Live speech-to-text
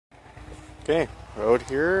Okay, we're out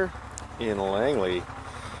here in Langley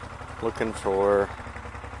looking for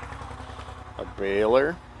a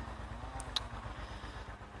baler,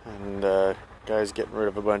 and guy's getting rid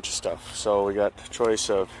of a bunch of stuff. So we got the choice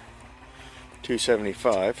of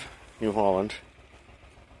 275 New Holland,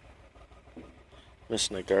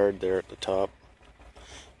 missing a guard there at the top,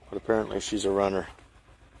 but apparently she's a runner,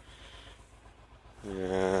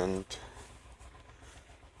 and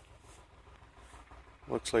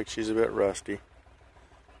looks like she's a bit rusty.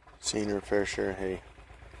 Seen her fair share of hay.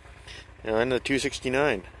 And the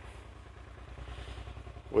 269,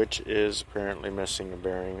 which is apparently missing a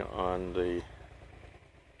bearing on the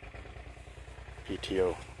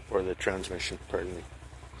PTO, or the transmission, pardon me.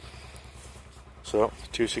 So,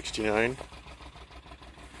 269,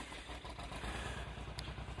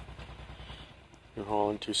 New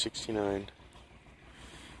Holland 269,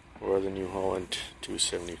 or the New Holland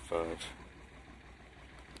 275.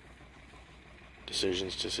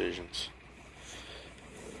 Decisions.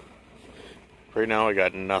 Right now I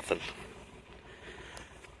got nothing.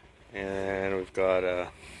 And we've got a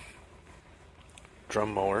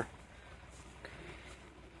drum mower.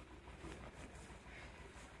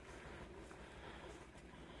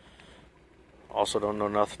 Also don't know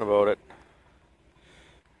nothing about it.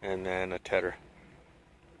 And then a tedder.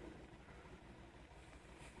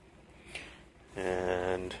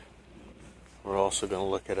 And we're also going to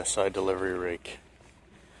look at a side delivery rake.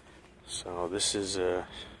 So this is a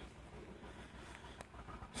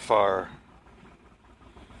FAR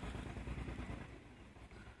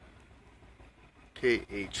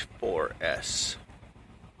KH4S.